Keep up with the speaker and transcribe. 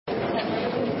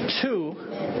2,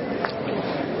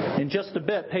 in just a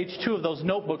bit, page 2 of those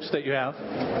notebooks that you have.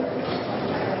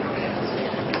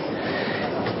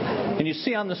 And you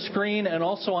see on the screen and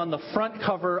also on the front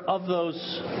cover of those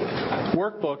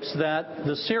workbooks that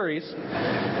the series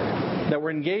that we're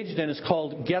engaged in is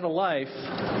called Get a Life,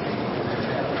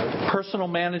 Personal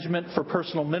Management for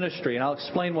Personal Ministry. And I'll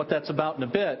explain what that's about in a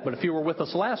bit. But if you were with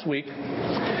us last week,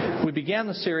 we began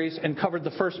the series and covered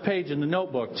the first page in the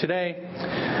notebook.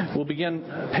 Today, we'll begin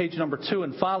page number 2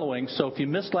 and following. So if you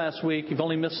missed last week, you've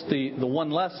only missed the one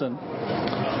lesson.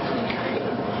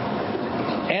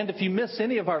 And if you miss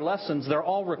any of our lessons, they're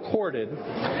all recorded,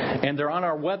 and they're on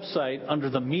our website under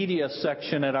the media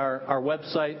section at our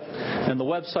website. And the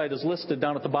website is listed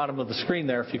down at the bottom of the screen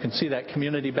there, if you can see that,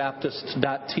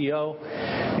 communitybaptist.to.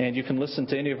 And you can listen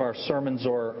to any of our sermons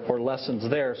or lessons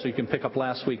there, so you can pick up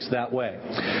last week's that way.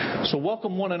 So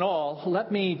welcome one and all.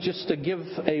 Let me just give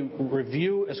a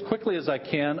review as quickly as I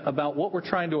can about what we're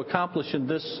trying to accomplish in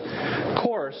this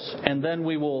course, and then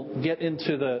we will get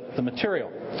into the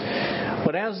material.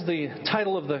 But as the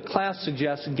title of the class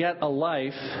suggests, Get a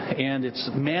Life, and it's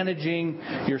managing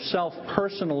yourself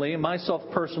personally, myself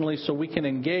personally, so we can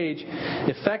engage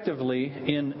effectively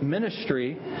in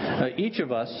ministry, each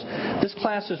of us. This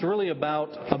class is really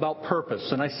about purpose.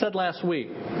 And I said last week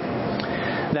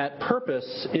that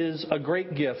purpose is a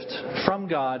great gift from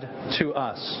God to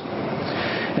us.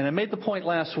 And I made the point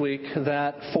last week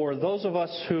that for those of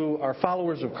us who are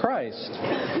followers of Christ,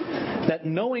 that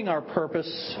knowing our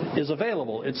purpose is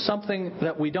available. It's something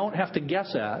that we don't have to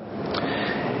guess at.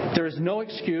 There is no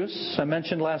excuse, I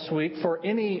mentioned last week, for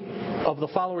any of the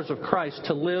followers of Christ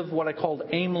to live what I called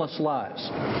aimless lives.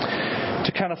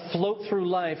 To kind of float through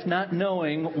life not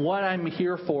knowing what I'm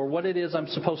here for, what it is I'm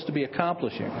supposed to be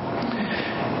accomplishing.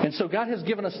 And so God has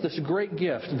given us this great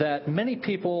gift that many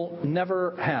people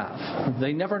never have.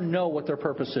 They never know what their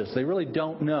purpose is. They really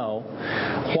don't know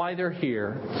why they're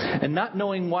here. And not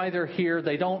knowing why they're here,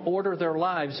 they don't order their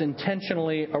lives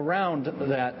intentionally around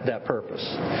that purpose.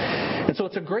 And so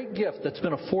it's a great gift that's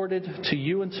been afforded to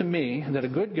you and to me, that a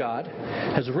good God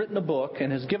has written a book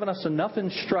and has given us enough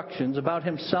instructions about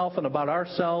Himself and about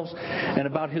ourselves and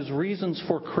about His reasons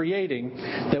for creating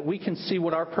that we can see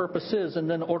what our purpose is and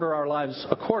then order our lives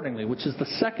accordingly, which is the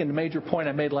second major point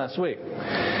I made last week.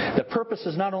 That purpose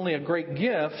is not only a great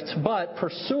gift, but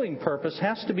pursuing purpose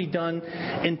has to be done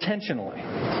intentionally.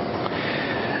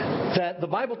 That the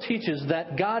Bible teaches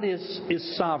that God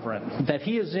is sovereign, that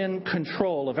He is in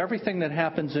control of everything that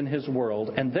happens in His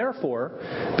world, and therefore,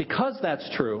 because that's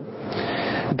true,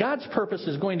 God's purpose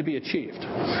is going to be achieved.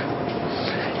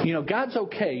 You know, God's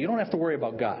okay. You don't have to worry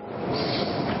about God.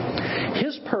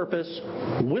 His purpose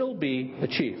will be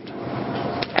achieved.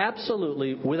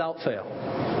 Absolutely, without fail.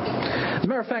 As a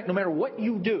matter of fact, no matter what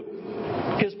you do,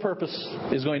 His purpose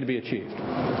is going to be achieved.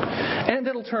 And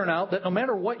it'll turn out that no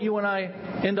matter what you and I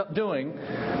end up doing,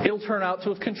 it'll turn out to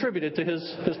have contributed to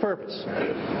His purpose.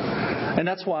 And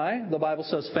that's why the Bible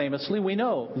says famously, we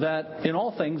know that in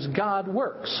all things God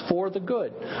works for the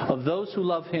good of those who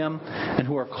love Him and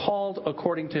who are called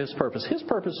according to His purpose. His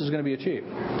purpose is going to be achieved.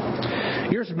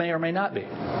 Yours may or may not be.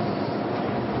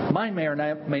 Mine may or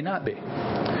may not be.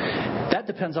 That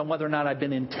depends on whether or not I've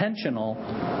been intentional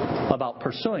about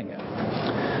pursuing it.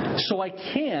 So I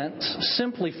can't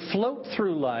simply float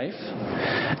through life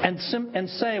and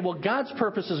say, well, God's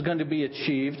purpose is going to be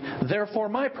achieved, therefore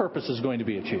my purpose is going to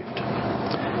be achieved.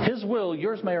 His will,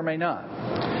 yours may or may not.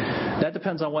 That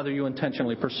depends on whether you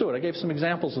intentionally pursue it. I gave some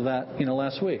examples of that,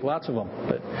 last week, lots of them.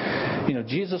 But,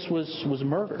 Jesus was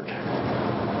murdered.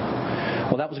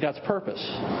 Well, that was God's purpose.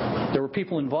 There were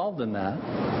people involved in that.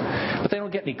 But they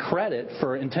don't get any credit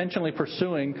for intentionally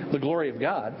pursuing the glory of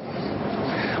God.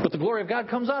 But the glory of God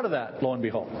comes out of that, lo and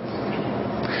behold.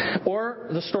 Or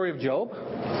the story of Job.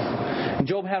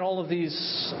 Job had all of these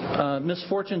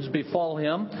misfortunes befall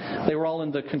him. They were all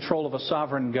in the control of a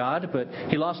sovereign God, but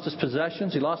he lost his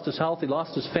possessions, he lost his health, he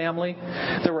lost his family.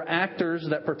 There were actors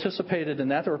that participated in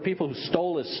that. There were people who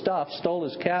stole his stuff, stole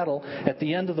his cattle. At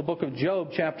the end of the book of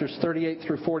Job, chapters 38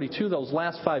 through 42, those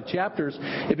last 5 chapters,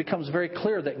 it becomes very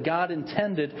clear that God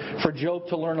intended for Job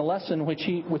to learn a lesson, which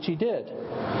he did.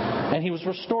 And he was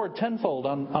restored tenfold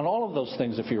on all of those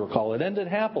things, if you recall. It ended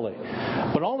happily.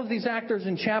 But all of these actors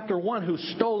in chapter 1 who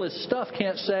stole his stuff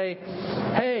can't say,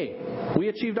 hey, we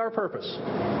achieved our purpose.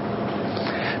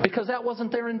 Because that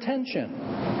wasn't their intention.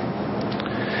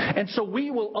 And so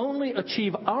we will only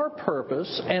achieve our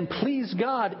purpose and please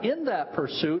God in that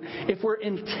pursuit if we're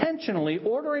intentionally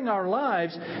ordering our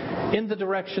lives in the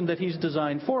direction that He's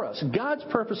designed for us. God's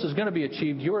purpose is going to be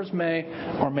achieved. Yours may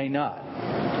or may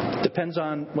not. Depends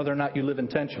on whether or not you live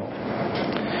intentionally.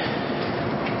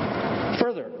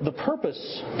 the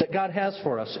purpose that God has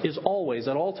for us is always,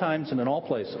 at all times, and in all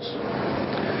places.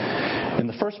 In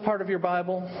the first part of your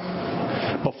Bible,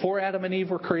 before Adam and Eve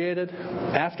were created,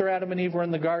 after Adam and Eve were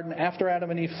in the garden, after Adam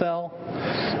and Eve fell,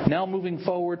 now moving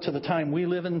forward to the time we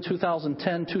live in,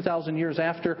 2010, 2,000 years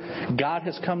after, God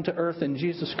has come to earth in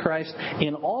Jesus Christ.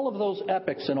 In all of those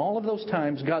epochs, in all of those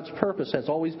times, God's purpose has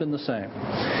always been the same.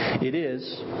 It is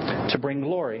to bring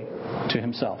glory to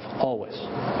Himself, always.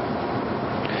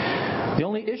 The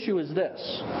only issue is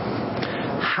this: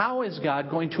 how is God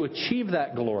going to achieve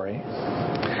that glory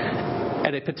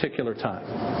at a particular time?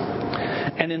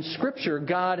 And in Scripture,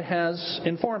 God has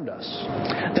informed us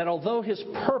that although His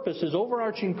purpose, His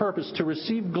overarching purpose to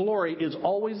receive glory is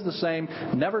always the same,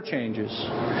 never changes,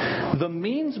 the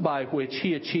means by which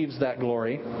He achieves that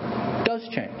glory does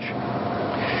change.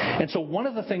 And so one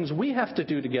of the things we have to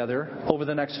do together over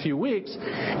the next few weeks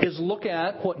is look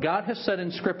at what God has said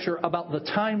in Scripture about the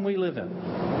time we live in.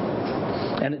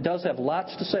 And it does have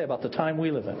lots to say about the time we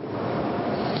live in.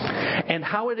 And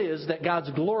how it is that God's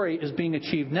glory is being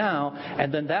achieved now,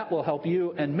 and then that will help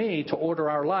you and me to order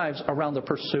our lives around the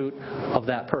pursuit of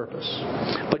that purpose.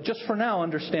 But just for now,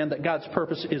 understand that God's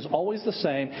purpose is always the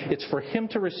same. It's for Him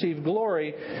to receive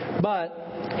glory,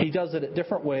 but He does it at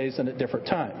different ways and at different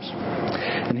times.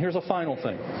 And here's a final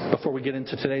thing before we get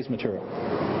into today's material.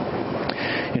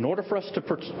 In order for us to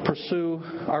pursue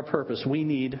our purpose, we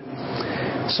need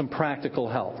some practical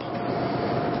help.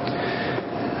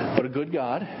 But a good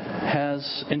God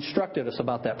has instructed us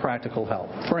about that practical help.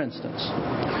 For instance,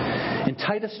 in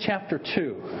Titus chapter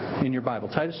 2, in your Bible,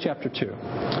 Titus chapter 2,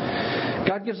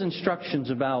 God gives instructions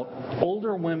about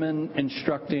older women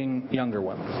instructing younger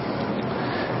women,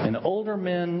 and older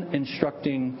men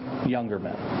instructing younger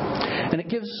men. And it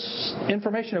gives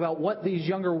information about what these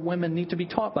younger women need to be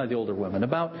taught by the older women,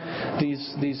 about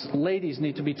these ladies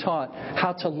need to be taught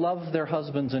how to love their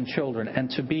husbands and children and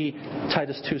to be,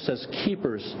 Titus 2 says,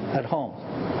 keepers at home.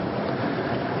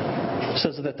 It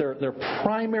says that their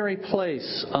primary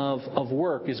place of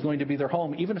work is going to be their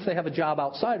home. Even if they have a job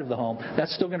outside of the home,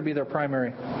 that's still going to be their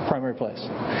primary place.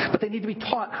 But they need to be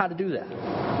taught how to do that.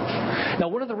 Now,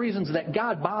 one of the reasons that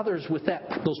God bothers with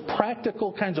those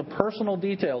practical kinds of personal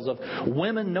details of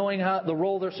women knowing the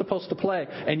role they're supposed to play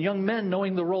and young men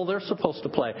knowing the role they're supposed to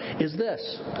play is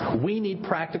this: we need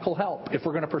practical help if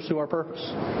we're going to pursue our purpose.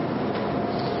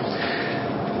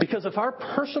 Because if our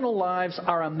personal lives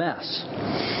are a mess,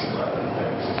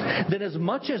 then as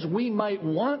much as we might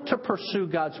want to pursue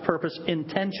God's purpose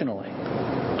intentionally,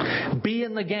 be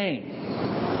in the game,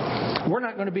 we're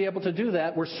not going to be able to do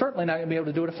that. We're certainly not going to be able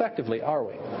to do it effectively, are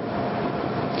we?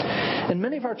 In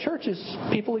many of our churches,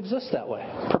 people exist that way,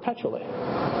 perpetually.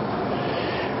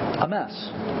 A mess.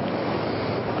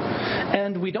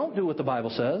 And we don't do what the Bible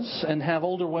says and have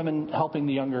older women helping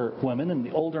the younger women and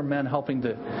the older men helping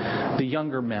the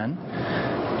younger men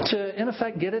to, in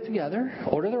effect, get it together,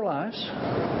 order their lives,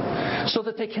 so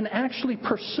that they can actually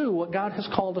pursue what God has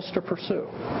called us to pursue.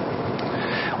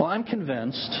 Well, I'm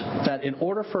convinced that in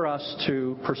order for us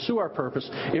to pursue our purpose,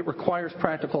 it requires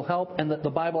practical help, and that the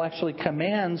Bible actually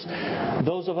commands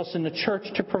those of us in the church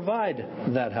to provide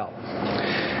that help.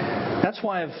 That's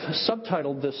why I've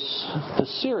subtitled this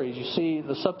series. You see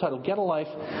the subtitle, Get a Life,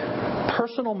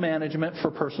 Personal Management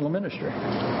for Personal Ministry.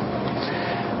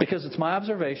 Because it's my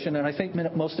observation, and I think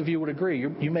most of you would agree,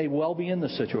 you may well be in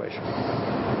this situation.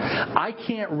 I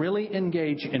can't really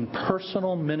engage in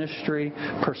personal ministry,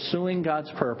 pursuing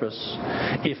God's purpose,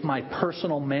 if my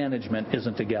personal management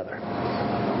isn't together.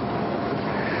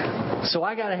 So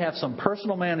I got to have some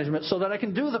personal management so that I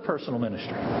can do the personal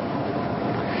ministry.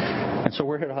 And so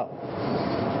we're here to help.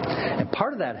 And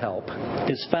part of that help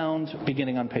is found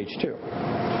beginning on page 2.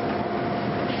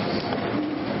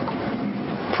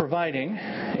 Providing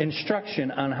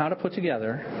instruction on how to put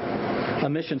together a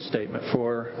mission statement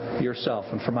for yourself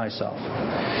and for myself.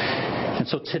 And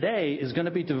so today is going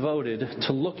to be devoted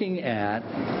to looking at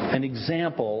an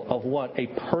example of what a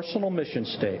personal mission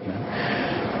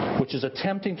statement, which is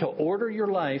attempting to order your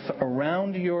life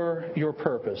around your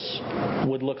purpose,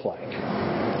 would look like.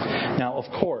 Now, of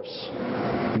course,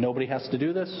 nobody has to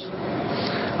do this.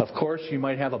 Of course, you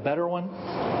might have a better one.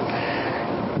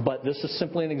 But this is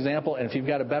simply an example, and if you've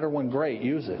got a better one, great,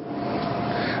 use it.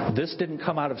 This didn't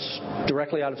come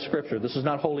directly out of Scripture. This is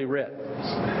not Holy Writ.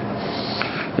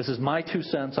 This is my 2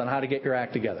 cents on how to get your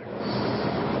act together.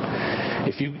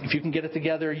 If If you can get it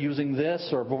together using this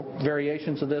or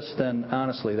variations of this, then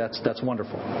honestly, that's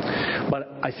wonderful.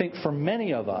 But I think for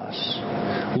many of us,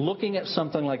 looking at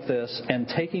something like this and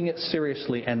taking it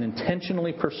seriously and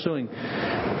intentionally pursuing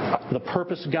the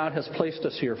purpose God has placed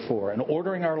us here for and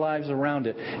ordering our lives around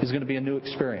it is going to be a new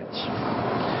experience.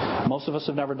 Most of us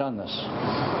have never done this.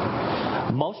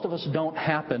 Most of us don't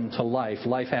happen to life.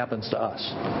 Life happens to us.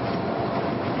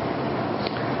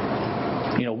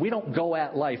 We don't go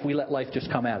at life. We let life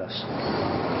just come at us.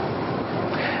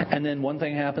 And then one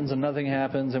thing happens, another thing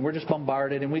happens, and we're just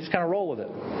bombarded, and we just kind of roll with it.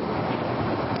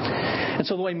 And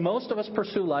so the way most of us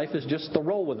pursue life is just the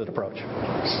roll with it approach.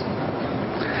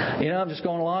 I'm just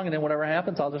going along, and then whatever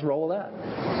happens, I'll just roll with that.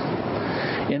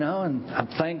 And I'm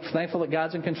thankful that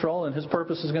God's in control and His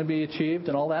purpose is going to be achieved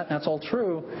and all that. And that's all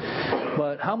true.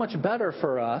 But how much better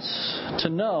for us to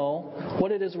know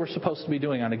what it is we're supposed to be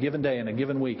doing on a given day, in a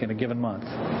given week, in a given month.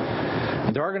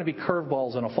 And there are going to be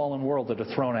curveballs in a fallen world that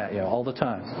are thrown at you all the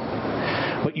time.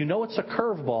 But it's a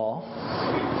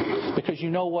curveball because you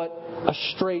know what a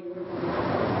straight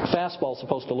fastball is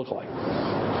supposed to look like.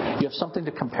 You have something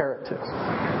to compare it to.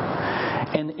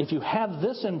 And if you have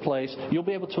this in place, you'll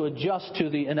be able to adjust to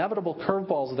the inevitable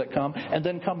curveballs that come and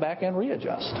then come back and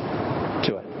readjust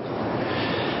to it.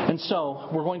 And so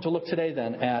we're going to look today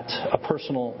then at a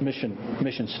personal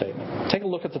mission statement. Take a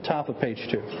look at the top of page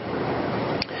 2.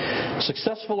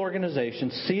 Successful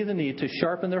organizations see the need to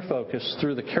sharpen their focus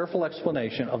through the careful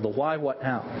explanation of the why, what,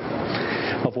 how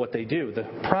of what they do. The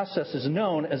process is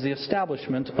known as the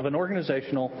establishment of an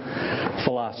organizational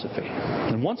philosophy.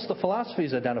 And once the philosophy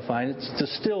is identified, it's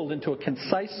distilled into a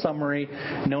concise summary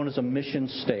known as a mission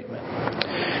statement.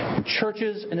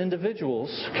 Churches and individuals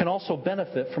can also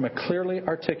benefit from a clearly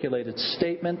articulated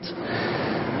statement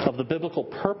of the biblical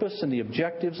purpose and the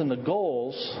objectives and the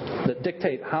goals that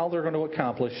dictate how they're going to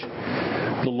accomplish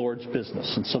the Lord's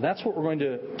business. And so that's what we're going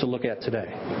to look at today.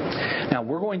 Now,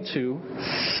 we're going to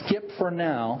skip for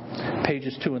now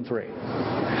pages 2 and 3.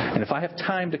 And if I have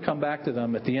time to come back to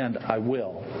them at the end, I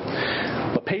will.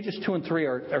 But pages 2 and 3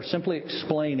 are simply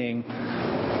explaining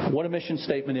what a mission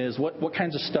statement is, what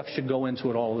kinds of stuff should go into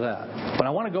it, all of that. But I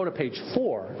want to go to page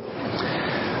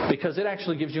 4 because it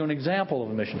actually gives you an example of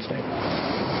a mission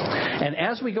statement. And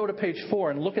as we go to page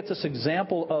 4 and look at this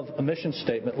example of a mission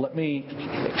statement, let me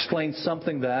explain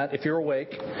something that, if you're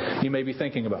awake, you may be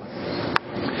thinking about.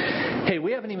 Hey,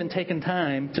 we haven't even taken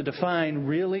time to define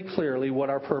really clearly what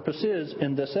our purpose is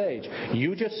in this age.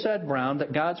 You just said, Brown,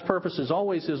 that God's purpose is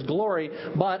always His glory,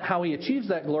 but how He achieves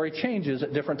that glory changes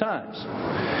at different times.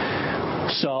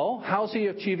 So, how's He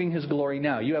achieving His glory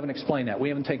now? You haven't explained that. We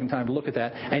haven't taken time to look at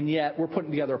that. And yet, we're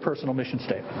putting together a personal mission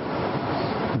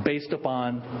statement based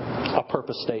upon a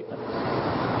purpose statement.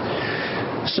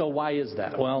 So why is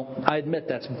that? Well, I admit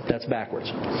that's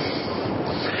backwards.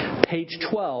 Page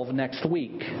 12 next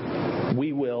week,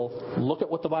 we will look at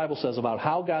what the Bible says about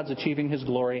how God's achieving His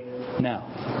glory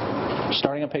now.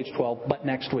 Starting on page 12, but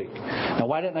next week. Now,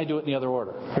 why didn't I do it in the other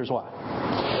order? Here's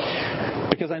why.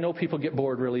 Because I know people get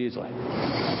bored really easily.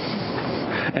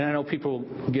 And I know people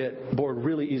get bored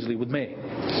really easily with me.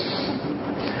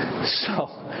 So,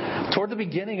 toward the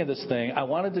beginning of this thing, I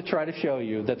wanted to try to show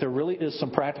you that there really is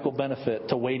some practical benefit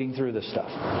to wading through this stuff.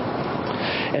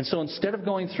 And so instead of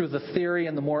going through the theory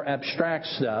and the more abstract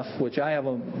stuff, which I have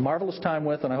a marvelous time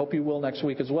with, and I hope you will next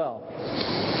week as well,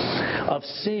 of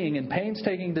seeing in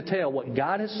painstaking detail what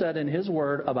God has said in His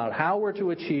Word about how we're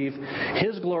to achieve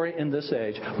His glory in this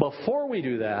age. Before we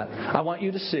do that, I want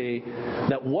you to see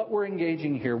that what we're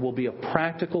engaging here will be a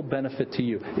practical benefit to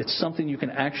you. It's something you can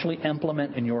actually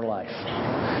implement in your life.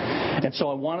 And so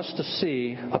I want us to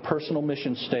see a personal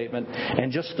mission statement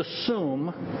and just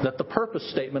assume that the purpose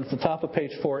statement at the top of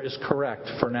page 4 is correct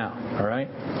for now. All right?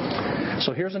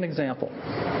 So here's an example.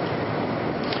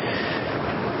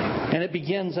 And it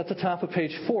begins at the top of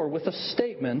page 4 with a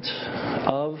statement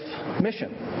of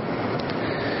mission.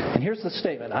 And here's the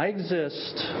statement. I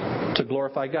exist to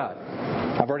glorify God.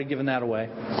 I've already given that away.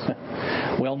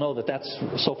 We all know that that's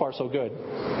so far so good.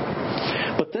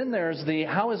 But then there's the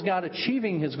how is God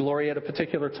achieving His glory at a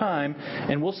particular time?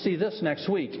 And we'll see this next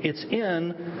week. It's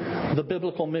in the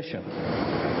biblical mission.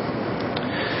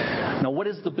 Now, what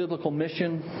is the biblical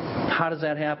mission? How does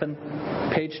that happen?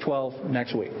 Page 12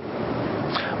 next week.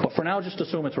 But for now, just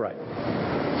assume it's right.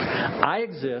 I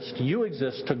exist, you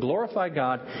exist, to glorify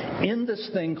God in this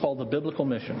thing called the biblical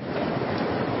mission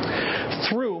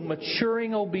through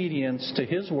maturing obedience to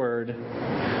His Word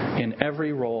in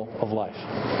every role of life.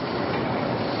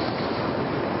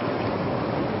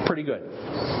 Pretty good.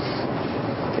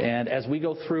 And as we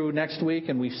go through next week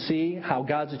and we see how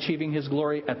God's achieving His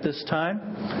glory at this time,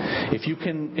 if you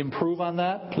can improve on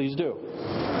that, please do.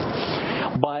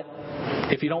 But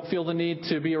if you don't feel the need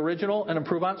to be original and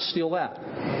improve on it, steal that.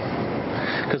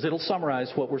 Because it'll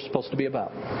summarize what we're supposed to be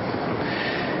about.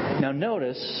 Now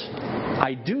notice,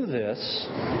 I do this.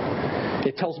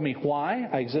 It tells me why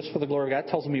I exist for the glory of God.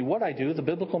 It tells me what I do, the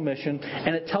biblical mission,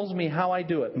 and it tells me how I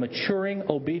do it. Maturing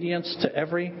obedience to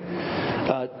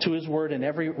His Word in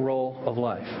every role of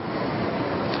life.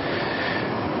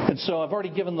 And so I've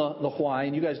already given the why,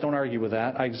 and you guys don't argue with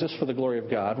that. I exist for the glory of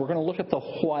God. We're going to look at the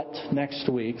what next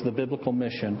week, the biblical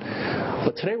mission.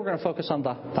 But today we're going to focus on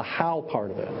the how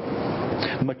part of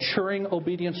it. Maturing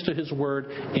obedience to His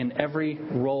Word in every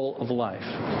role of life.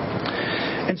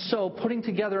 And so putting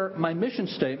together my mission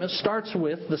statement starts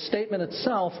with the statement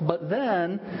itself, but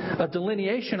then a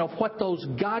delineation of what those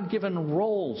God-given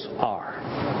roles are.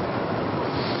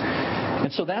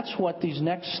 And so that's what these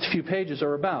next few pages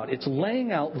are about. It's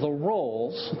laying out the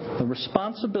roles, the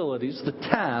responsibilities, the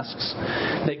tasks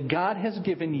that God has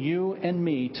given you and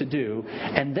me to do,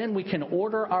 and then we can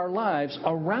order our lives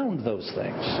around those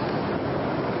things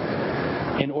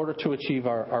in order to achieve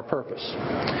our purpose.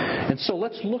 And so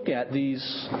let's look at these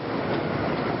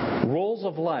roles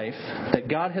of life that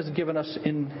God has given us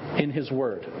in His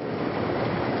Word.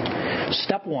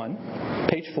 Step 1,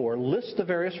 page 4, list the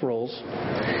various roles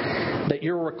that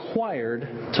you're required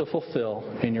to fulfill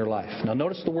in your life. Now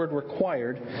notice the word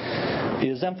required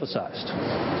is emphasized.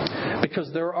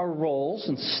 Because there are roles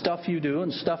and stuff you do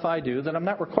and stuff I do that I'm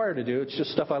not required to do. It's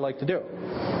just stuff I like to do.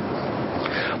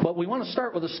 But we want to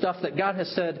start with the stuff that God has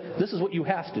said, this is what you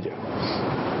have to do.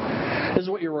 This is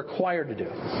what you're required to do.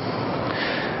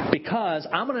 Because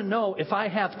I'm going to know if I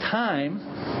have time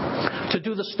to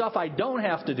do the stuff I don't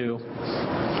have to do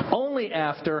only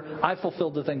after I've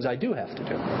fulfilled the things I do have to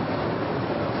do.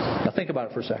 Now think about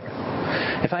it for a second.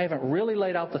 If I haven't really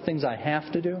laid out the things I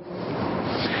have to do,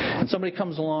 and somebody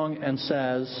comes along and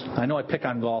says, I know I pick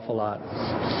on golf a lot,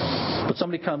 but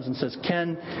somebody comes and says,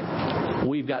 Ken,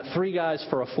 we've got 3 guys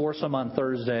for a foursome on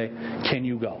Thursday. Can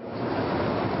you go?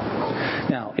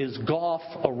 Now, is golf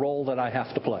a role that I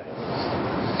have to play?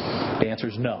 The answer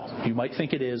is no. You might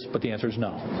think it is, but the answer is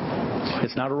no.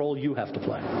 It's not a role you have to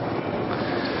play.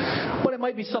 But it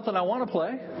might be something I want to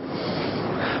play.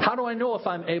 How do I know if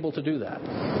I'm able to do that?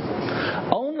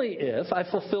 Only if I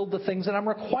fulfilled the things that I'm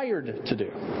required to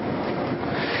do.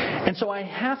 And so I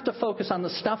have to focus on the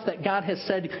stuff that God has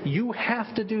said, you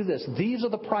have to do this. These are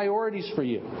the priorities for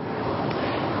you.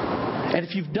 And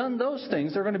if you've done those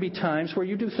things, there are going to be times where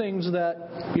you do things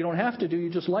that you don't have to do, you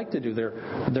just like to do.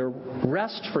 They're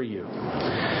rest for you.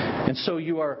 And so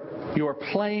you are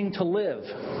playing to live.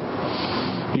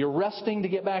 You're resting to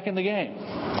get back in the game.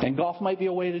 And golf might be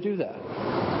a way to do that.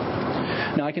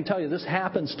 Now, I can tell you, this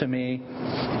happens to me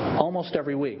almost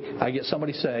every week. I get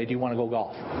somebody say, do you want to go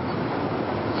golf?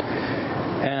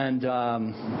 And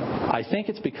I think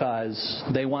it's because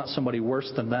they want somebody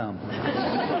worse than them.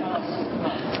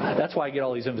 That's why I get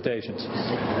all these invitations.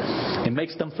 It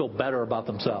makes them feel better about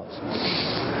themselves.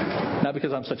 Not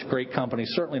because I'm such great company,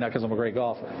 certainly not because I'm a great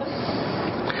golfer.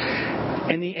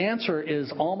 And the answer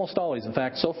is almost always, in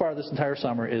fact, so far this entire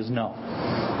summer, is no.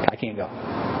 I can't go.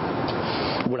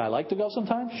 Would I like to go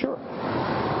sometime? Sure.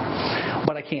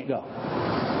 But I can't go.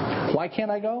 Why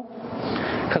can't I go?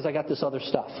 Because I got this other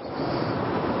stuff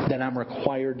that I'm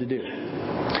required to do.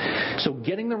 So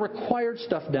getting the required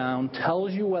stuff down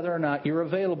tells you whether or not you're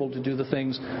available to do the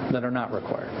things that are not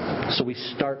required. So we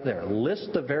start there.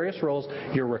 List the various roles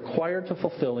you're required to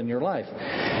fulfill in your life.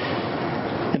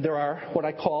 And there are what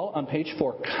I call, on page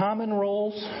 4, common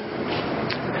roles,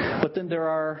 but then there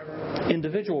are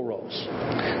individual roles.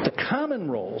 The common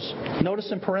roles,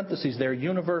 notice in parentheses, they're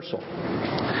universal.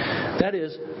 That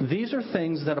is, these are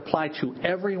things that apply to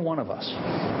every one of us.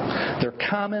 They're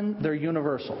common, they're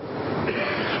universal.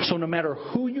 So no matter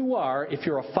who you are, if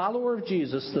you're a follower of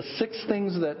Jesus, the 6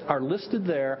 things that are listed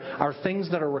there are things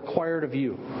that are required of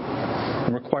you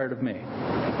and required of me.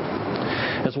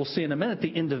 As we'll see in a minute, the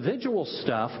individual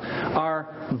stuff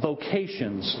are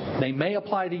vocations. They may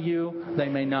apply to you, they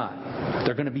may not.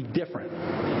 They're going to be different.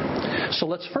 So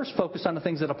let's first focus on the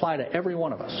things that apply to every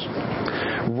one of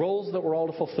us. Roles that we're all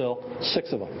to fulfill,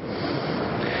 6 of them.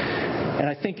 And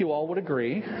I think you all would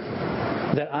agree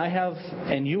that I have,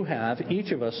 and you have,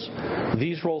 each of us,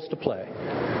 these roles to play.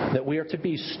 That we are to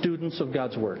be students of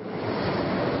God's Word.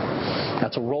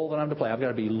 That's a role that I'm to play. I've got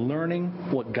to be learning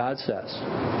what God says.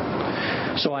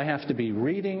 So I have to be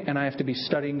reading and I have to be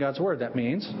studying God's Word. That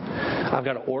means I've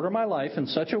got to order my life in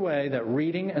such a way that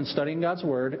reading and studying God's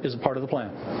Word is a part of the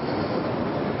plan.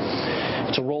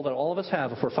 It's a role that all of us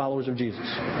have if we're followers of Jesus.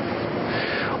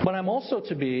 But I'm also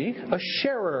to be a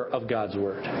sharer of God's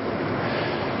Word.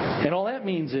 And all that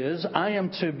means is I am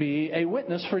to be a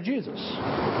witness for Jesus.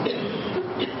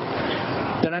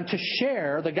 That I'm to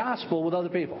share the gospel with other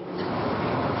people.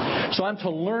 So I'm to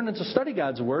learn and to study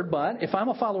God's Word, but if I'm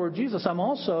a follower of Jesus, I'm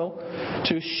also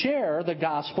to share the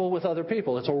gospel with other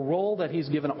people. It's a role that He's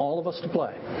given all of us to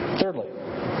play. Thirdly,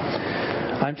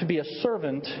 I'm to be a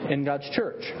servant in God's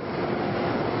church.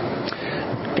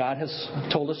 God has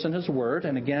told us in His Word,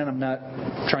 and again, I'm not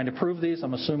trying to prove these.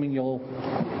 I'm assuming you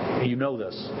know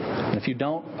this. And if you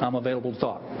don't, I'm available to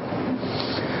talk.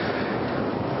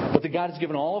 But that God has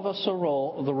given all of us the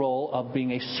role of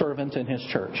being a servant in His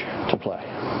church to play.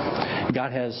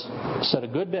 God has said a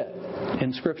good bit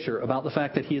in Scripture about the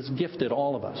fact that He has gifted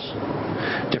all of us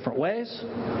different ways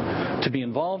to be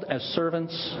involved as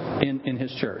servants in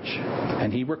His church.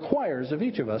 And He requires of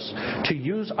each of us to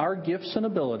use our gifts and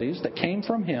abilities that came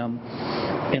from Him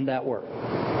in that work.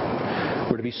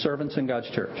 We're to be servants in God's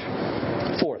church.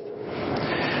 Fourth,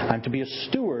 I'm to be a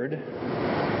steward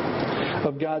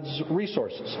of God's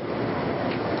resources.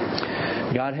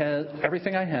 God has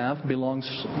everything I have belongs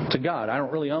to God. I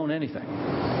don't really own anything.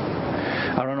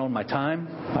 I don't own my time.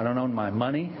 I don't own my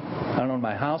money. I don't own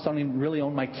my house. I don't even really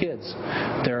own my kids.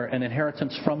 They're an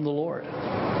inheritance from the Lord.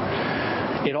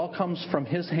 It all comes from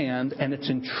His hand, and it's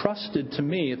entrusted to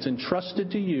me. It's entrusted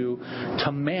to you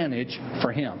to manage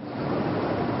for Him.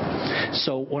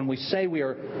 So when we say we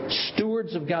are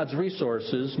stewards of God's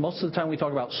resources, most of the time we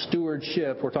talk about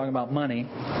stewardship, we're talking about money.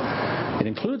 It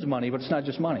includes money, but it's not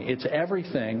just money. It's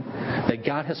everything that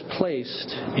God has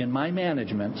placed in my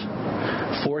management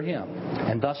for Him.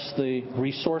 And thus the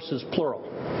resources, plural.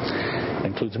 It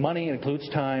includes money, it includes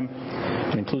time,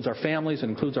 it includes our families, it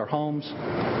includes our homes.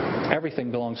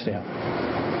 Everything belongs to Him.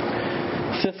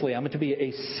 Fifthly, I'm to be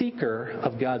a seeker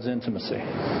of God's intimacy.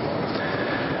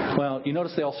 Well, you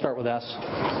notice they all start with S.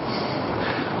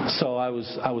 So I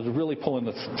was really pulling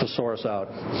the thesaurus out.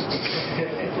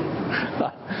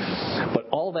 But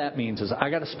all that means is I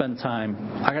got to spend time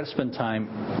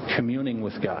communing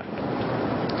with God.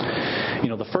 You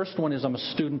know, the first one is I'm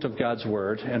a student of God's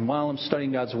Word, and while I'm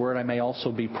studying God's Word, I may also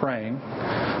be praying,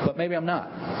 but maybe I'm not.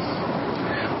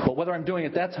 But whether I'm doing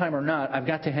it that time or not, I've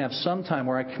got to have some time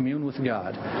where I commune with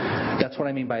God. That's what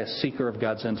I mean by a seeker of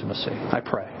God's intimacy. I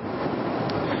pray.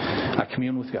 I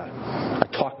commune with God. I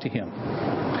talk to Him.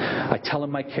 I tell Him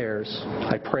my cares.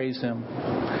 I praise Him.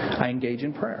 I engage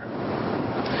in prayer.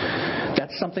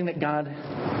 That's something that God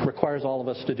requires all of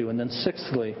us to do. And then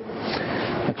sixthly,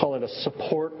 I call it a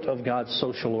support of God's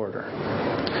social order.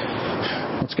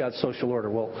 What's God's social order?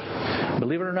 Well,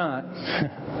 believe it or not,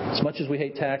 as much as we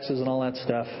hate taxes and all that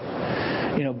stuff,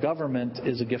 you know, government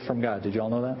is a gift from God. Did you all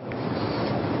know that?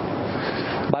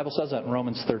 The Bible says that in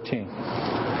Romans 13.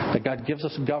 That God gives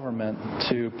us government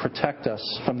to protect us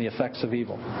from the effects of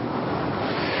evil.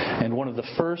 And one of the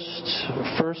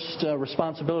first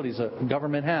responsibilities that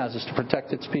government has is to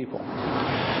protect its people.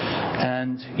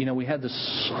 And, you know, we had this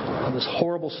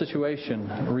horrible situation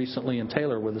recently in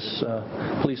Taylor where this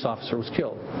police officer was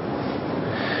killed.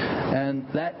 And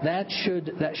that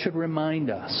should remind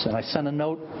us. And I sent a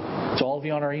note to all of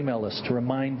you on our email list to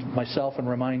remind myself and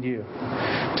remind you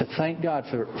to thank God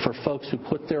for folks who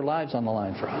put their lives on the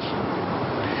line for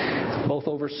us, both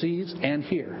overseas and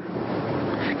here.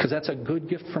 Because that's a good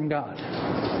gift from God.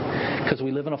 Because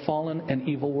we live in a fallen and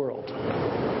evil world.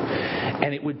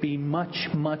 And it would be much,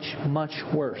 much, much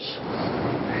worse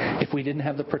if we didn't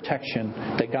have the protection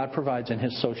that God provides in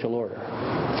His social order.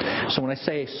 So when I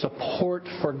say support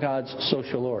for God's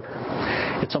social order,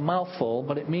 it's a mouthful,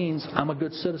 but it means I'm a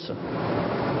good citizen.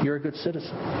 You're a good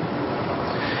citizen.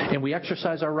 And we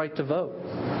exercise our right to vote.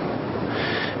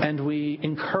 And we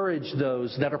encourage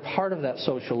those that are part of that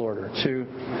social order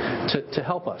to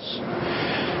help us.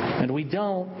 And we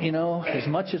don't, you know, as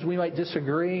much as we might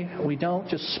disagree, we don't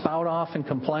just spout off and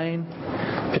complain,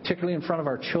 particularly in front of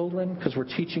our children, because we're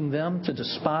teaching them to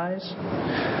despise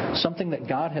something that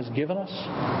God has given us.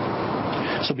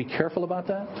 So be careful about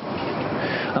that.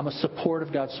 I'm a support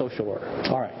of God's social order.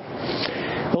 All right.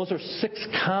 Those are 6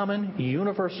 common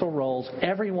universal roles.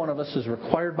 Every one of us is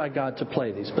required by God to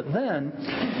play these. But then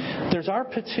there's our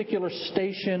particular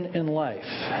station in life.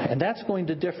 And that's going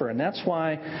to differ. And that's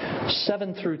why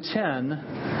 7 through 10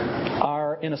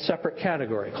 are in a separate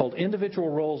category called individual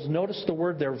roles. Notice the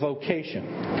word there, vocation.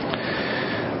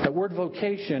 That word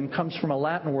vocation comes from a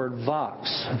Latin word vox,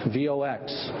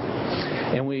 V-O-X.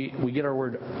 And we get our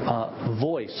word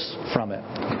voice from it.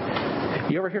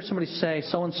 You ever hear somebody say,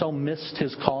 so-and-so missed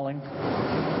his calling?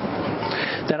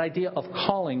 That idea of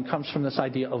calling comes from this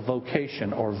idea of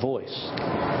vocation or voice.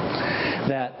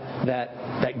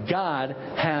 That God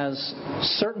has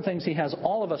certain things He has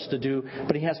all of us to do,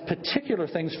 but He has particular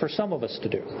things for some of us to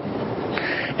do.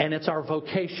 And it's our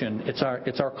vocation, it's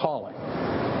our calling.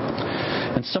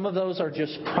 And some of those are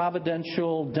just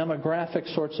providential, demographic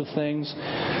sorts of things.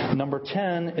 Number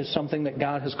 10 is something that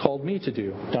God has called me to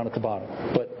do down at the bottom,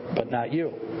 but not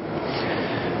you.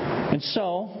 And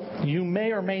so, you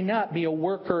may or may not be a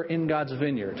worker in God's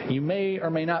vineyard. You may or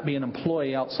may not be an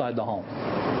employee outside the home.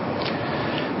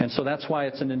 And so that's why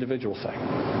it's an individual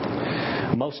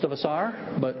thing. Most of us are,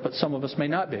 but some of us may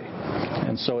not be.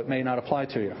 And so it may not apply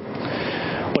to you.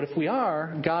 But if we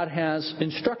are, God has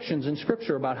instructions in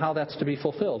Scripture about how that's to be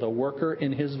fulfilled. A worker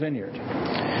in His vineyard.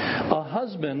 A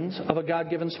husband of a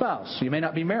God-given spouse. You may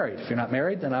not be married. If you're not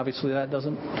married, then obviously that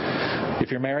doesn't... If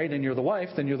you're married and you're the wife,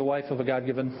 then you're the wife of a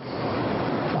God-given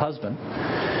husband.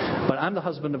 But I'm the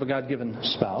husband of a God-given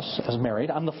spouse, as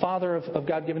married. I'm the father of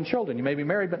God-given children. You may be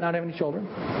married but not have any children.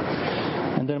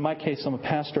 And then in my case, I'm a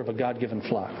pastor of a God-given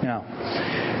flock. Now,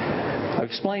 I've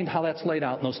explained how that's laid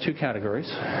out in those two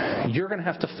categories. You're going to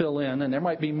have to fill in, and there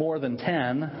might be more than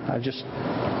 10. I've just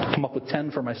come up with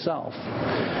 10 for myself.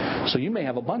 So you may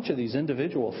have a bunch of these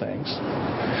individual things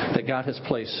that God has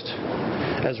placed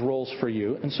as roles for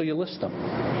you, and so you list them.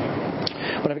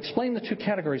 But I've explained the two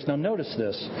categories. Now notice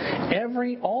this.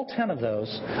 All 10 of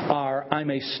those are I'm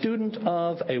a student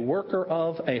of, a worker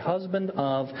of, a husband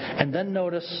of, and then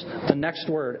notice the next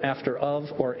word after of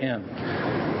or in.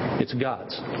 It's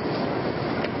God's.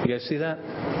 You guys see that?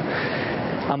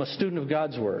 I'm a student of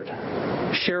God's Word,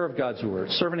 share of God's Word,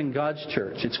 serving in God's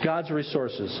church. It's God's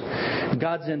resources,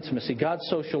 God's intimacy, God's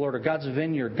social order, God's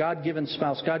vineyard, God-given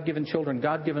spouse, God-given children,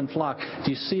 God-given flock.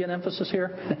 Do you see an emphasis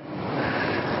here?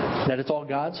 That it's all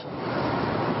God's?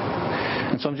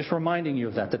 And so I'm just reminding you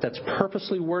of that's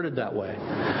purposely worded that way.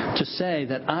 To say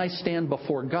that I stand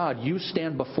before God, you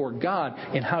stand before God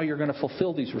in how you're going to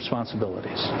fulfill these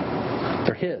responsibilities.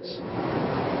 They're His.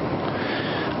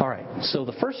 All right, so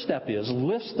the first step is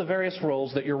list the various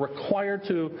roles that you're required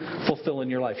to fulfill in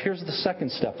your life. Here's the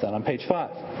second step then on page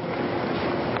 5.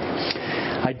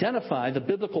 Identify the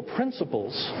biblical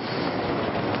principles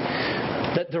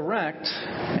that direct,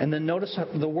 and then notice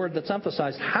the word that's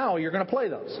emphasized, how you're going to play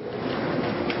those.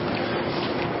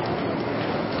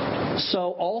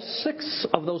 So all 6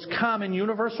 of those common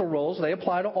universal roles, they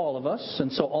apply to all of us,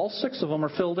 and so all 6 of them are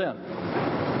filled in.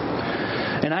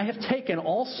 And I have taken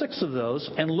all 6 of those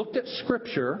and looked at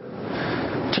Scripture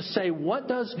to say, what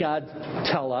does God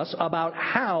tell us about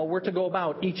how we're to go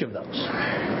about each of those?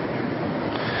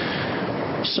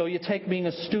 So you take being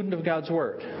a student of God's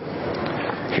Word.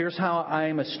 Here's how I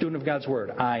am a student of God's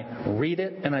Word. I read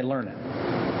it and I learn it.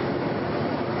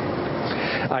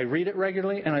 I read it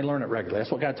regularly and I learn it regularly.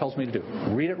 That's what God tells me to do.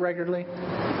 Read it regularly,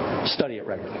 study it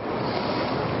regularly.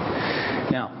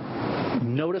 Now,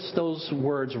 notice those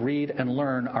words read and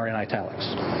learn are in italics.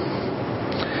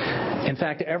 In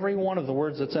fact, every one of the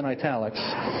words that's in italics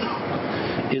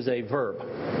is a verb.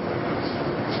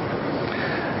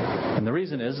 And the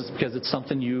reason is because it's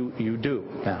something you do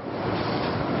now.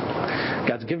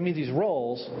 God's given me these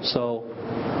roles, so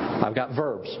I've got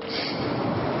verbs.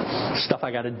 Stuff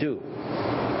I got to do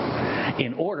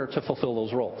in order to fulfill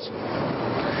those roles.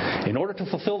 In order to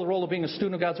fulfill the role of being a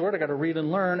student of God's Word, I've got to read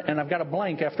and learn, and I've got a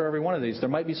blank after every one of these. There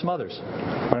might be some others,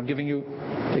 but I'm giving you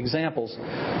examples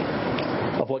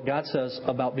of what God says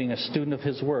about being a student of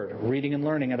His Word, reading and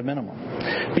learning at a minimum.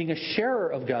 Being a sharer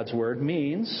of God's Word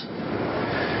means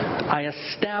I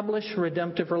establish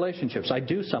redemptive relationships. I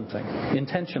do something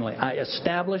intentionally. I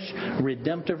establish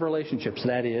redemptive relationships.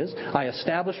 That is, I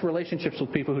establish relationships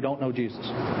with people who don't know Jesus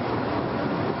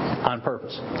on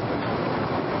purpose.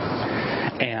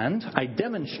 And I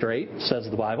demonstrate, says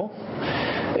the Bible,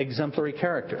 exemplary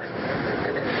character.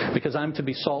 Because I'm to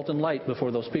be salt and light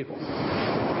before those people.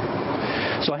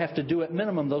 So I have to do at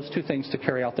minimum those 2 things to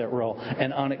carry out that role.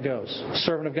 And on it goes.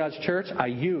 Servant of God's church, I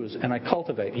use and I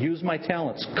cultivate. Use my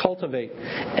talents. Cultivate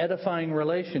edifying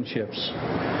relationships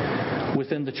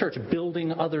within the church.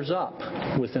 Building others up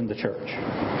within the church.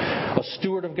 A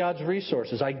steward of God's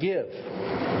resources, I give.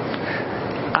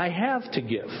 I have to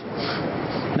give.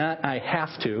 Not I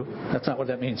have to. That's not what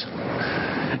that means.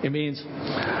 It means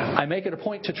I make it a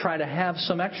point to try to have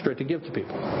some extra to give to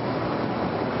people.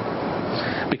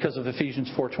 Because of Ephesians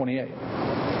 4:28.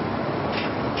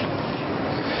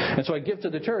 And so I give to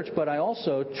the church, but I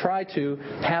also try to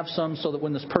have some so that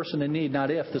when this person in need, not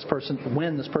if,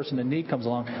 when this person in need comes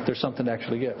along, there's something to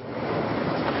actually give.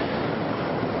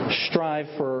 Strive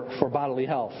for bodily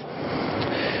health.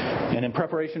 And in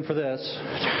preparation for this,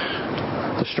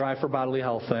 the strive for bodily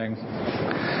health thing.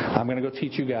 I'm going to go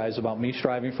teach you guys about me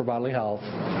striving for bodily health.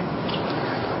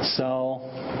 So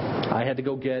I had to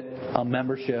go get a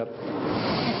membership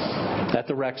at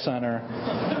the rec center,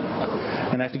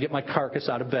 and I have to get my carcass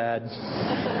out of bed.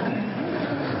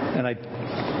 And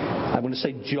I'm going to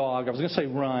say jog. I was going to say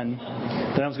run.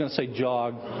 Then I was going to say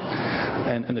jog.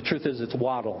 And the truth is, it's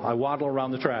waddle. I waddle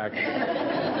around the track.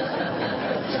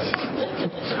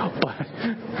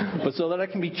 But so that I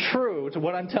can be true to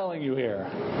what I'm telling you here,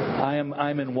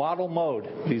 I'm in waddle mode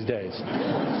these days.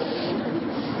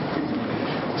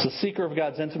 As a seeker of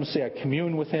God's intimacy, I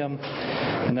commune with Him,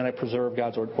 and then I preserve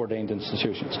God's ordained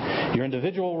institutions. Your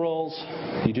individual roles,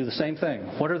 you do the same thing.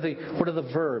 What are the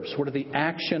verbs? What are the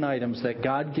action items that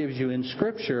God gives you in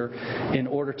Scripture in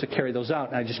order to carry those out?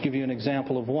 And I just give you an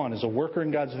example of one. As a worker in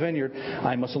God's vineyard,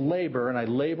 I must labor, and I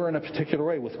labor in a particular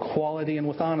way with quality and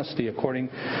with honesty, according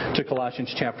to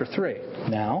Colossians chapter 3.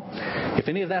 Now, if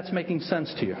any of that's making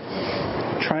sense to you,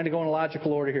 I'm trying to go in a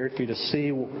logical order here for you to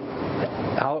see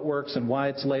how it works and why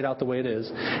it's laid out the way it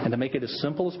is, and to make it as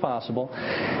simple as possible.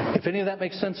 If any of that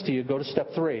makes sense to you, go to step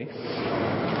 3.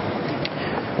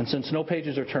 And since no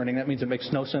pages are turning, that means it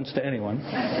makes no sense to anyone.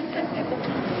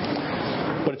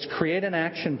 But it's create an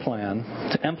action plan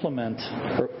to implement,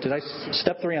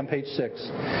 step 3 on page 6,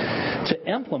 to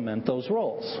implement those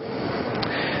roles.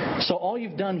 So all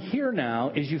you've done here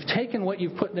now is you've taken what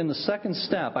you've put in the second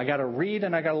step. I got to read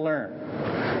and I got to learn.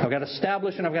 I've got to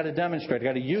establish and I've got to demonstrate. I've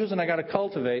got to use and I've got to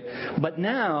cultivate. But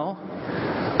now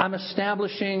I'm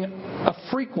establishing a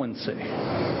frequency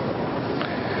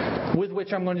with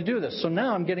which I'm going to do this. So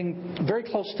now I'm getting very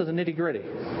close to the nitty-gritty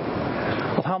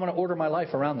of how I'm going to order my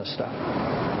life around this stuff.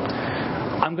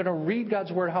 I'm going to read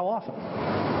God's Word how often?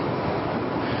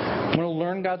 I'm going to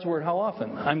learn God's Word how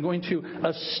often? I'm going to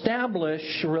establish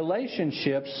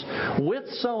relationships with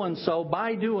so-and-so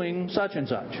by doing such and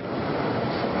such.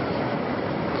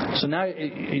 So now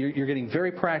you're getting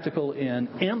very practical in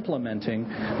implementing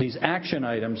these action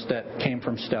items that came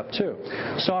from step 2.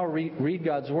 So I'll read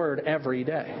God's Word every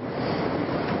day.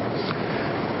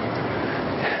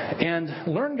 And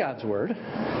learn God's Word.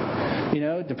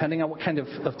 Depending on what kind of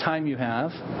time you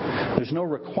have, there's no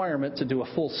requirement to do a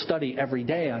full study every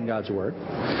day on God's Word.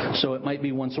 So it might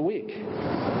be once a week.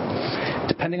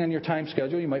 Depending on your time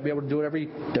schedule, you might be able to do it every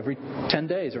 10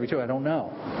 days, every 2. I don't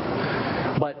know.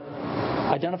 But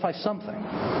identify something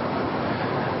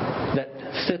that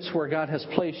fits where God has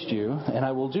placed you, and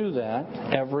I will do that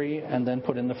and then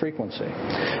put in the frequency.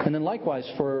 And then likewise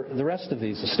for the rest of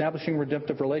these, establishing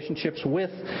redemptive relationships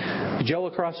with Joe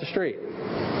across the street.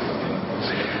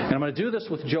 And I'm going to do this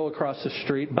with Joe across the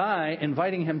street by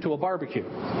inviting him to a barbecue.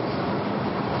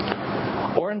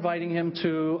 Or inviting him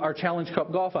to our Challenge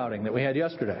Cup golf outing that we had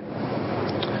yesterday.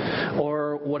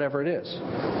 Or whatever it is.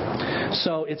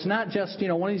 So it's not just,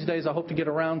 one of these days I hope to get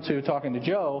around to talking to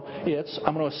Joe. It's,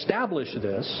 I'm going to establish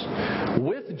this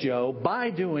with Joe by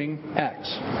doing X.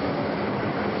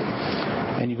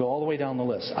 And you go all the way down the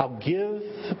list. I'll give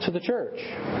to the church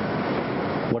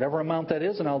whatever amount that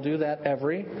is, and I'll do that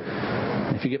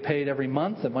if you get paid every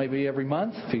month, it might be every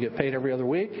month. If you get paid every other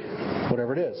week,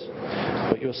 whatever it is.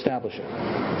 But you establish it.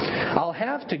 I'll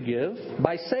have to give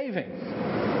by saving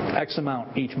X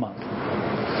amount each month,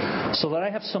 so that I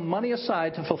have some money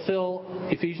aside to fulfill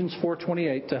Ephesians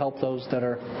 4:28 to help those that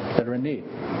are in need.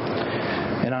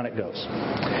 And on it goes.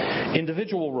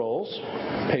 Individual roles,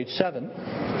 page 7.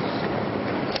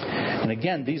 And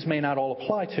again, these may not all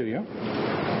apply to you.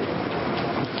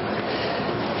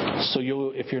 So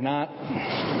if you're not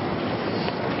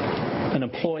an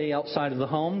employee outside of the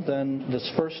home, then this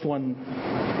first one,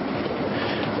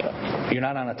 you're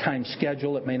not on a time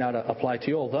schedule. It may not apply to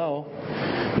you. Although,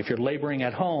 if you're laboring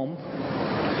at home,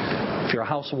 if you're a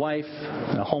housewife,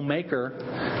 a homemaker,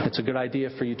 it's a good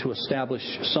idea for you to establish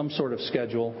some sort of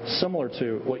schedule similar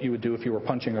to what you would do if you were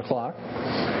punching a clock.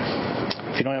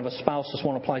 If you don't have a spouse, this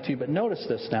won't apply to you. But notice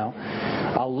this now.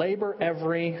 I'll labor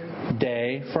every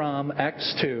day from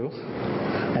X to,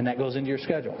 and that goes into your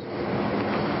schedule.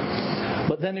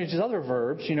 But then there's these other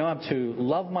verbs. I'm to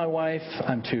love my wife.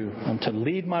 I'm to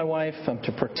lead my wife. I'm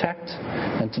to protect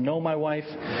and to know my wife.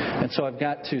 And so I've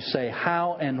got to say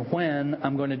how and when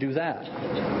I'm going to do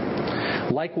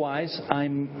that. Likewise,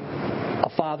 I'm a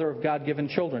father of God-given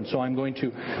children. So I'm going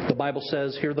to, the Bible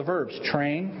says, here are the verbs: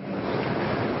 train,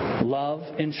 love,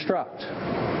 instruct.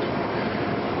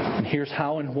 And here's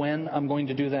how and when I'm going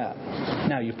to do that.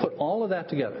 Now, you put all of that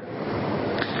together.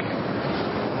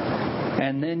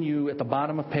 And then you, at the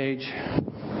bottom of page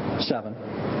 7,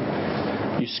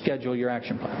 you schedule your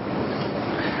action plan.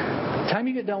 By the time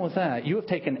you get done with that, you have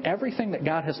taken everything that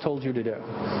God has told you to do.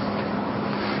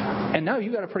 And now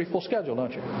you got a pretty full schedule,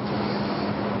 don't you?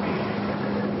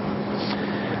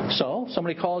 So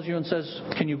somebody calls you and says,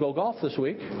 can you go golf this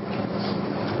week?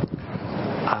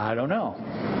 I don't know.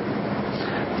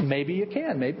 Maybe you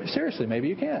can. Maybe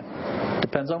you can.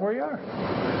 Depends on where you are.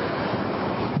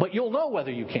 But you'll know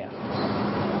whether you can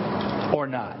or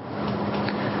not,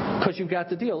 because you've got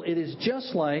the deal. It is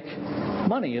just like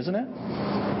money, isn't it?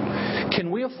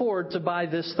 Can we afford to buy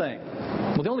this thing?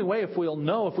 Well, the only way if we'll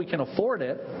know if we can afford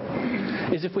it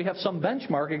is if we have some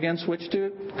benchmark against which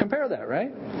to compare that,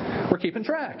 right? We're keeping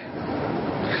track.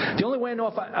 The only way I know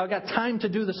if I've got time to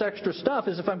do this extra stuff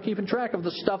is if I'm keeping track of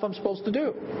the stuff I'm supposed to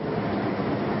do.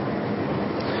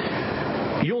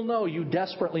 You'll know you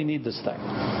desperately need this thing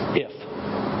if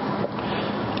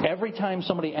every time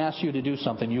somebody asks you to do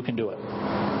something, you can do it.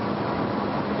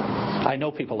 I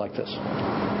know people like this.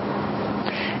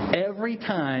 Every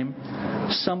time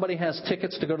somebody has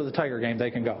tickets to go to the Tiger game,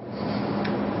 they can go.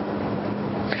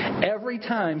 Every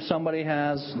time somebody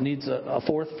needs a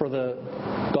fourth for the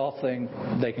golf thing,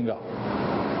 they can go.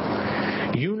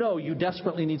 You know you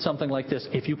desperately need something like this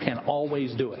if you can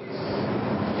always do it.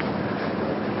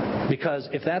 Because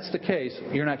if that's the case,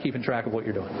 you're not keeping track of what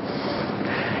you're doing.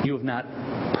 You have not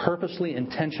purposely,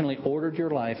 intentionally ordered your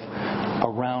life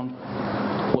around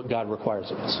what God requires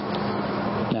of us.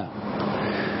 Now,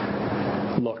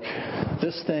 look,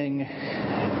 this thing,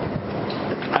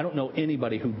 I don't know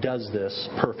anybody who does this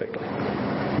perfectly,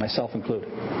 myself included.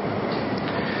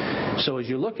 So as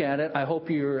you look at it, I hope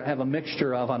you have a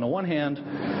mixture of, on the one hand,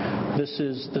 this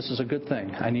is a good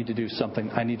thing. I need to do something.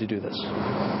 I need to do this.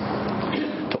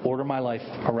 To order my life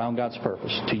around God's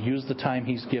purpose, to use the time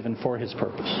He's given for His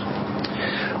purpose.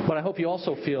 But I hope you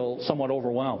also feel somewhat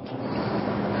overwhelmed.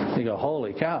 You go,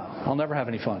 holy cow, I'll never have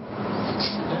any fun.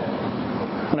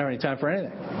 I'll never have any time for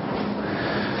anything.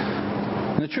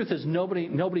 And the truth is, nobody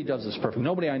does this perfectly.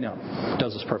 Nobody I know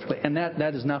does this perfectly. And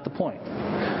that is not the point.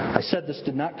 I said this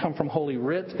did not come from Holy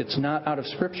Writ. It's not out of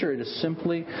Scripture. It is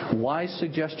simply wise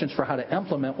suggestions for how to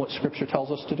implement what Scripture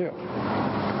tells us to do.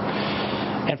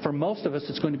 And for most of us,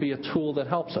 it's going to be a tool that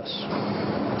helps us.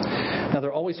 Now,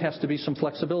 there always has to be some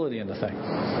flexibility in the thing,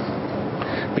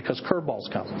 because curveballs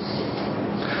come.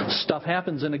 Stuff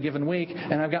happens in a given week,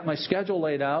 and I've got my schedule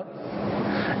laid out,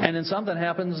 and then something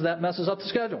happens that messes up the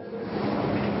schedule.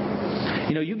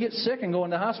 You know, you get sick and go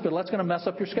into the hospital, that's going to mess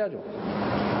up your schedule.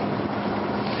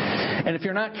 And if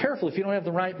you're not careful, if you don't have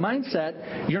the right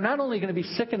mindset, you're not only going to be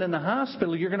sick and in the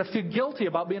hospital, you're going to feel guilty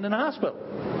about being in the hospital.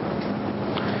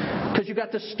 Because you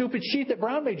got this stupid sheet that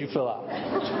Brown made you fill out.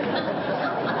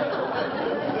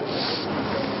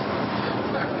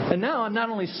 And now I'm not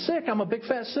only sick, I'm a big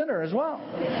fat sinner as well.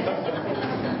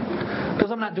 Because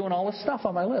I'm not doing all this stuff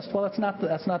on my list. Well, that's not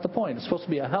the point. It's supposed to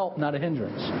be a help, not a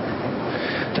hindrance.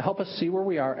 To help us see where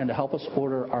we are and to help us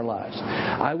order our lives.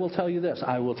 I will tell you this.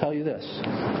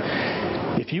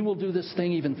 If you will do this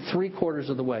thing even 3/4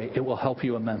 of the way, it will help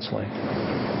you immensely.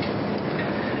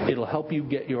 It'll help you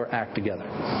get your act together.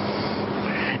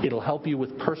 It'll help you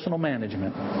with personal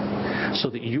management so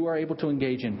that you are able to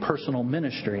engage in personal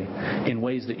ministry in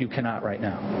ways that you cannot right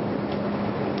now.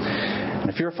 And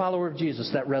if you're a follower of Jesus,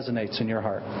 that resonates in your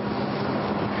heart.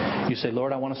 You say,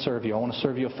 Lord, I want to serve you. I want to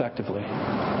serve you effectively.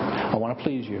 I want to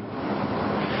please you.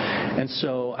 And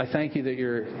so I thank you that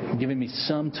you're giving me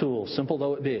some tool, simple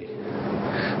though it be,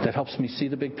 that helps me see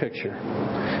the big picture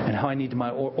and how I need to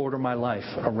order my life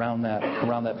around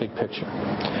that big picture.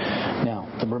 Now,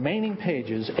 the remaining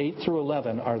pages, 8 through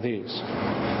 11, are these.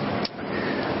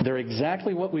 They're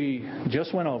exactly what we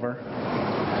just went over,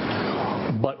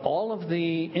 but all of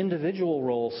the individual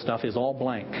role stuff is all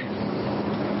blank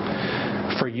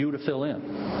for you to fill in.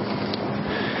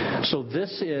 So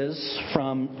this is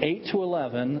from 8 to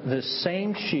 11, this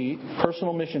same sheet,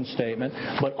 personal mission statement,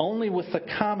 but only with the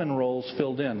common roles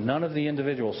filled in, none of the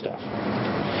individual stuff.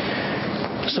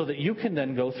 So that you can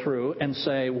then go through and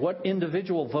say, what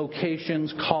individual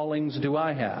vocations, callings do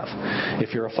I have?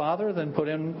 If you're a father, then put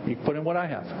in what I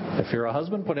have. If you're a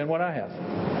husband, put in what I have.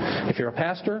 If you're a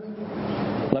pastor,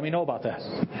 let me know about that.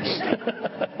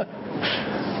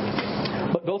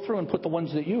 But go through and put the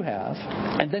ones that you have,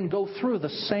 and then go through the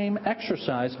same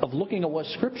exercise of looking at what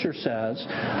Scripture says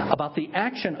about the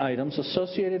action items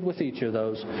associated with each of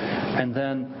those, and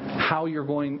then how you're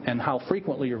going and how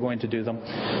frequently you're going to do them,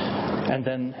 and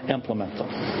then implement them.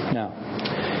 Now,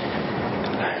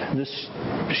 this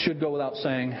should go without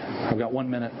saying. I've got 1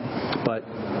 minute, but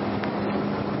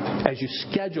as you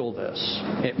schedule this,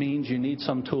 it means you need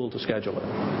some tool to schedule it.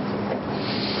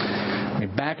 I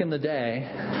mean, back in the day,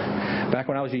 back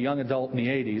when I was a young adult in the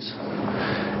 80s,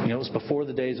 It was before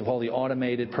the days of all the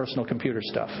automated personal computer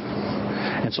stuff.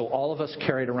 And so all of us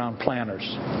carried around planners.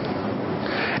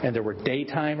 And there were day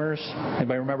timers.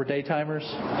 Anybody remember day timers?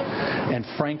 And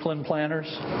Franklin planners.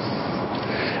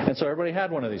 And so everybody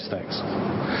had one of these things.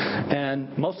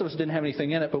 And most of us didn't have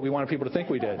anything in it, but we wanted people to think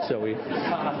we did. So you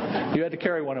had to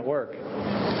carry one at work.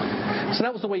 So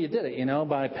that was the way you did it,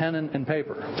 by pen and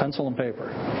paper, pencil and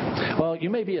paper. Well, you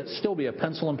may still be a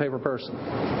pencil and paper person.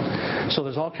 So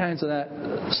there's all kinds of that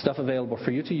stuff available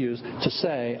for you to use to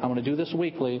say, I'm going to do this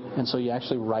weekly, and so you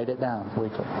actually write it down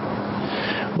weekly.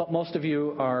 But most of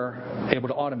you are able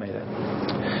to automate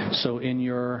it. So in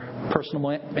your personal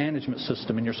management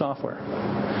system, in your software,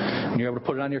 you're able to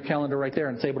put it on your calendar right there,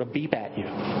 and it's able to beep at you,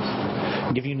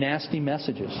 give you nasty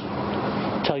messages,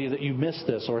 tell you that you missed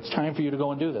this or it's time for you to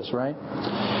go and do this, right?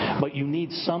 But you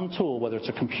need some tool, whether it's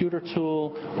a computer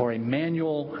tool or a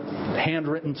manual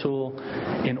handwritten tool,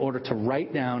 in order to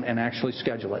write down and actually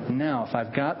schedule it. Now, if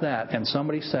I've got that and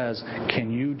somebody says,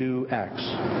 can you do X?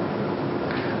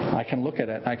 I can look at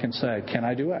it. I can say, can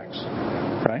I do X?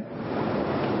 Right?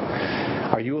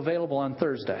 Are you available on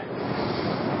Thursday?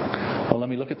 Well, let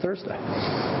me look at Thursday.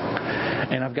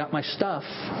 And I've got my stuff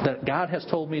that God has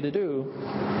told me to do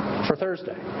for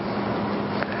Thursday.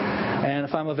 And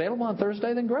if I'm available on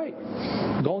Thursday, then great.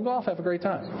 Go and golf. Have a great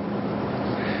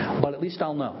time. But at least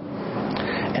I'll know.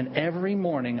 And every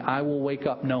morning I will wake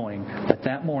up knowing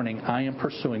that morning I am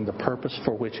pursuing the purpose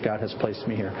for which God has placed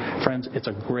me here. Friends, it's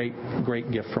a great,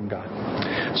 great gift from God.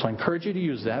 So I encourage you to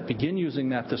use that. Begin using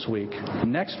that this week.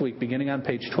 Next week, beginning on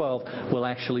page 12, we'll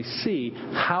actually see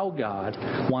how God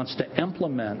wants to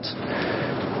implement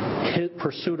His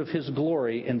pursuit of His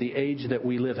glory in the age that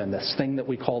we live in, this thing that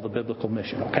we call the biblical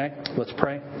mission. Okay? Let's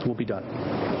pray. We'll be done.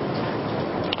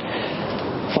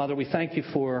 Father, we thank you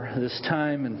for this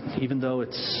time, and even though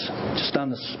it's just on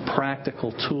this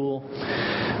practical tool,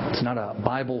 it's not a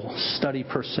Bible study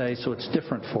per se, so it's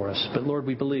different for us. But Lord,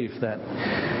 we believe that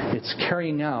it's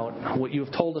carrying out what you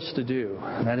have told us to do,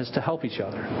 and that is to help each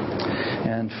other.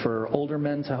 And for older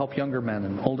men to help younger men,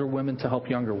 and older women to help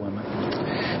younger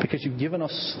women. Because you've given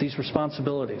us these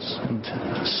responsibilities, and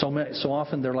so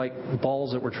often they're like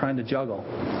balls that we're trying to juggle.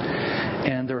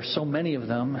 And there are so many of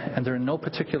them, and they're in no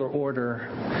particular order,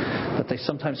 that they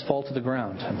sometimes fall to the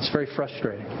ground. And it's very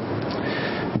frustrating.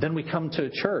 Then we come to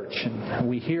church and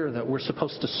we hear that we're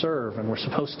supposed to serve and we're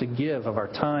supposed to give of our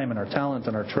time and our talent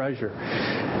and our treasure.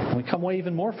 And we come away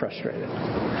even more frustrated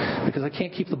because I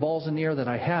can't keep the balls in the air that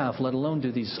I have, let alone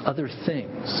do these other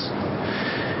things.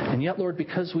 And yet, Lord,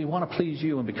 because we want to please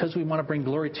you and because we want to bring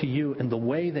glory to you in the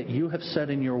way that you have said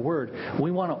in your word,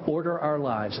 we want to order our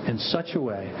lives in such a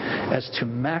way as to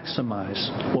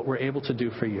maximize what we're able to do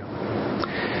for you.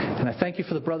 And I thank you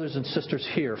for the brothers and sisters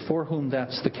here for whom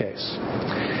that's the case.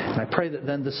 And I pray that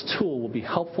then this tool will be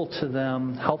helpful to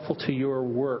them, helpful to your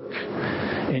work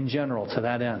in general to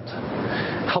that end.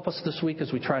 Help us this week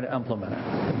as we try to implement it.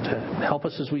 And to help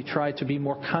us as we try to be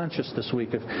more conscious this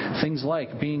week of things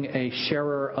like being a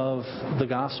sharer of the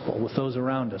gospel with those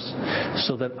around us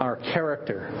so that our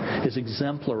character is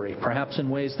exemplary, perhaps in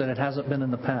ways that it hasn't been in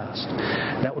the past.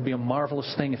 That would be a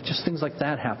marvelous thing if just things like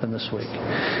that happen this week.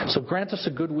 So grant us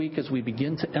a good week as we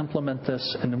begin to implement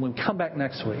this, and then when we come back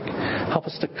next week, help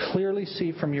us to clearly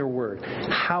see from your word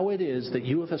how it is that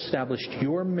you have established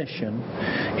your mission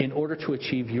in order to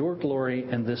achieve your glory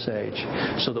in this age,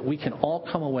 so that we can all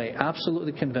come away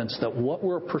absolutely convinced that what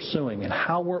we're pursuing and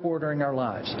how we're ordering our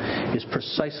lives is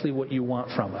precisely what you want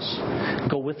from us.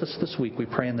 Go with us this week, we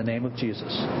pray in the name of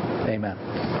Jesus. Amen.